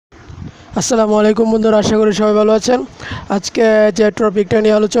আসসালামু আলাইকুম বন্ধুরা, আশা করি সবাই ভালো আছেন। আজকে যে টপিকটা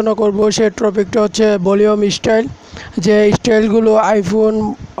নিয়ে আলোচনা করব সেই টপিকটা হচ্ছে ভলিউম স্টাইল। যে স্টাইলগুলো আইফোন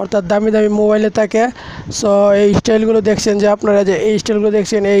অর্থাৎ দামি দামি মোবাইলে থাকে। সো এই স্টাইলগুলো দেখছেন, যে আপনারা যে এই স্টাইলগুলো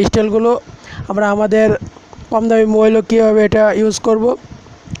দেখছেন, এই স্টাইলগুলো আমরা আমাদের কম দামি মোবাইলও কীভাবে এটা ইউজ করব।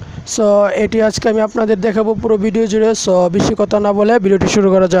 সো এটি আজকে আমি আপনাদের দেখাবো পুরো ভিডিও জুড়ে। সো বেশি কথা না বলে ভিডিওটি শুরু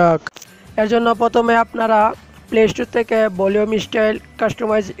করা যাক। এর জন্য প্রথমে আপনারা প্লে স্টোর থেকে volume style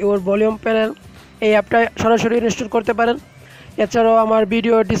customise your volume panel এই অ্যাপটা সরাসরি ইনস্টল করতে পারেন। এছাড়াও আমার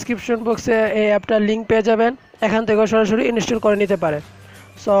ভিডিও ডিসক্রিপশন বক্সে এই অ্যাপটার লিঙ্ক পেয়ে যাবেন, এখান থেকেও সরাসরি ইনস্টল করে নিতে পারেন।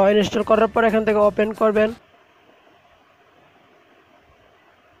 সো ইনস্টল করার পর এখান থেকে ওপেন করবেন।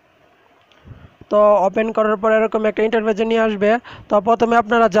 তো ওপেন করার পর এরকম একটা ইন্টারফেসে নিয়ে আসবে। তো প্রথমে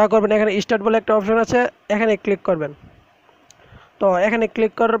আপনারা যা করবেন, এখানে স্টার্ট বলে একটা অপশন আছে, এখানে ক্লিক করবেন। তো এখানে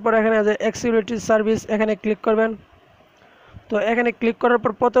ক্লিক করার পর এখানে আছে অ্যাক্সেসিবিলিটি সার্ভিস, এখানে ক্লিক করবেন। তো এখানে ক্লিক করার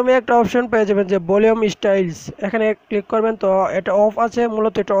পর প্রথমে একটা অপশন পেয়ে যাবেন যে ভলিউম স্টাইলস, এখানে ক্লিক করবেন। তো এটা অফ আছে,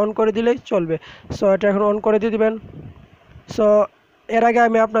 মূলত এটা অন করে দিলেই চলবে। সো এটা এখন অন করে দিয়ে দিবেন। সো এর আগে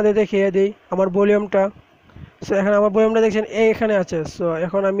আমি আপনাদের দেখিয়ে দিই আমার ভলিউমটা। সো এখানে আমার ভলিউমটা দেখছেন এখানে আছে। সো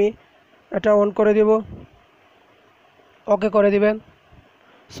এখন আমি এটা অন করে দিব, ওকে করে দিবেন।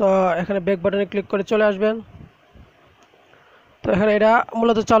 সো এখানে ব্যাক বাটনে ক্লিক করে চলে আসবেন। তো এখানে এটা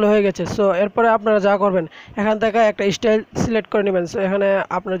মূলত চালু হয়ে গেছে। সো এরপরে আপনারা যা করবেন, এখান থেকে একটা স্টাইল সিলেক্ট করে নেবেন। সো এখানে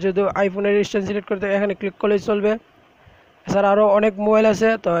আপনার যদি আইফোনের স্টাইল সিলেক্ট করতে এখানে ক্লিক করলেই চলবে। এছাড়া আরও অনেক মোবাইল আছে,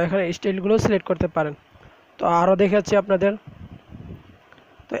 তো এখানে স্টাইলগুলো সিলেক্ট করতে পারেন। তো আরও দেখাচ্ছি আপনাদের।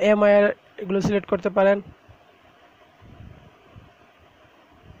 তো এমআই এর এগুলো সিলেক্ট করতে পারেন।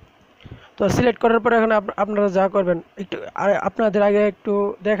 তো সিলেক্ট করার পরে এখানে আপনারা যা করবেন, একটু আপনাদের আগে একটু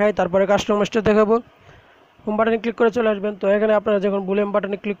দেখাই, তারপরে কাস্টমাইজটা দেখাবো। হোম বাটনে ক্লিক করে চলে আসবেন। তো এখানে আপনারা যখন ভলিউম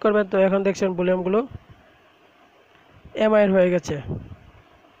বাটনে ক্লিক করবেন, তো এখন দেখছেন ভলিউমগুলো এমআই এর হয়ে গেছে।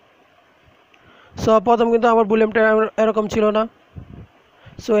 সো প্রথম কিন্তু আমার ভলিউমটা এরকম ছিল না।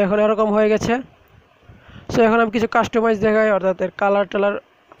 সো এখন এরকম হয়ে গেছে। সো এখন আমি কিছু কাস্টমাইজ দেখাই, অর্থাৎ এর কালার টালার।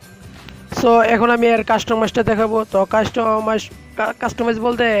 সো এখন আমি এর কাস্টমাইজটা দেখাবো। তো কাস্টমাইজ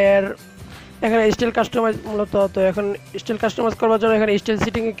বলতে এর এখানে স্টাইল কাস্টমাইজ মূলত। তো এখন স্টাইল কাস্টমাইজ করবার জন্য এখানে স্টাইল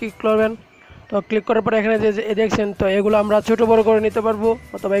সিটিংয়ে ক্লিক করবেন। তো ক্লিক করার পর এখানে যে দেখছেন, তো এগুলো আমরা ছোটো বড়ো করে নিতে পারবো,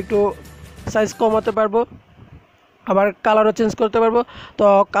 অথবা একটু সাইজ কমাতে পারবো, আবার কালারও চেঞ্জ করতে পারবো। তো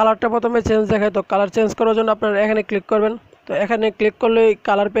কালারটা প্রথমে চেঞ্জ দেখায়। তো কালার চেঞ্জ করার জন্য আপনারা এখানে ক্লিক করবেন। তো এখানে ক্লিক করলেই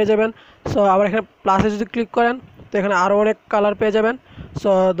কালার পেয়ে যাবেন। সো আবার এখানে প্লাসে যদি ক্লিক করেন, তো এখানে আরও অনেক কালার পেয়ে যাবেন। সো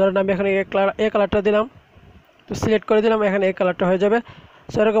ধরেন আমি এখানে এই কালারটা দিলাম, তো সিলেক্ট করে দিলাম, এখানে এই কালারটা হয়ে যাবে।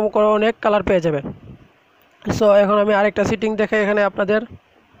 সো এরকম করে অনেক কালার পেয়ে যাবেন। সো এখন আমি আরেকটা সেটিং দেখাই এখানে আপনাদের।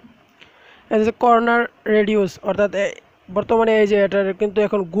 এই যে কর্নার রেডিউস, অর্থাৎ বর্তমানে এই যে এটার কিন্তু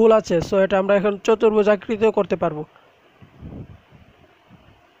এখন গোল আছে। সো এটা আমরা এখন চতুর্ভুজ আকৃতিও করতে পারবো।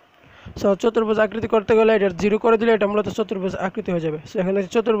 সো চতুর্ভুজ আকৃতি করতে গেলে এটা 0 করে দিলে এটা মূলত চতুর্ভুজ আকৃতি হয়ে যাবে। সো এখানে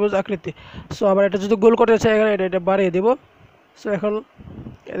চতুর্ভুজ আকৃতি। সো আবার এটা যদি গোল করতে চাই, এখানে এটা বাড়িয়ে দেব। সো এখন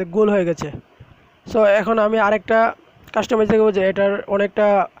এটা গোল হয়ে গেছে। সো এখন আমি আরেকটা কাস্টমাইজ দেখাবো, যে এটার অনেকটা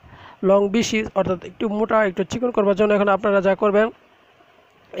লং বেশি, অর্থাৎ একটু মোটা একটু চিকন করবার জন্য এখন আপনারা যা করবেন,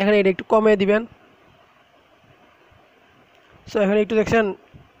 এখানে এটা একটু কমিয়ে দিবেন। সো এখানে একটু দেখছেন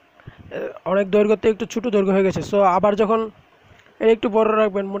অনেক দৈর্ঘ্যতে একটু ছোটো দৈর্ঘ্য হয়ে গেছে। সো আবার যখন এর একটু বড়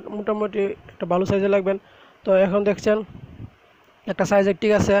রাখবেন, মোটামুটি একটা ভালো সাইজে লাগবেন। তো এখন দেখছেন একটা সাইজে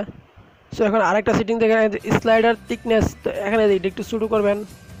ঠিক আছে। সো এখন আরেকটা সেটিং দেখেন, স্লাইডার থিকনেস। তো এখানে এটা একটু শুরু করবেন,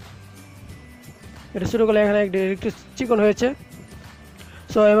 এটা শুরু করলে এখানে একটু চিকন হয়েছে।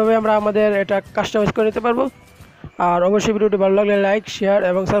 সো এভাবে আমরা আমাদের এটা কাস্টমাইজ করে নিতে পারবো। আর অবশ্যই ভিডিওটি ভালো লাগলে লাইক, শেয়ার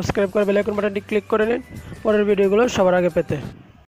এবং সাবস্ক্রাইব করে বেল আইকন বাটনটি ক্লিক করে নিন পরের ভিডিওগুলো সবার আগে পেতে।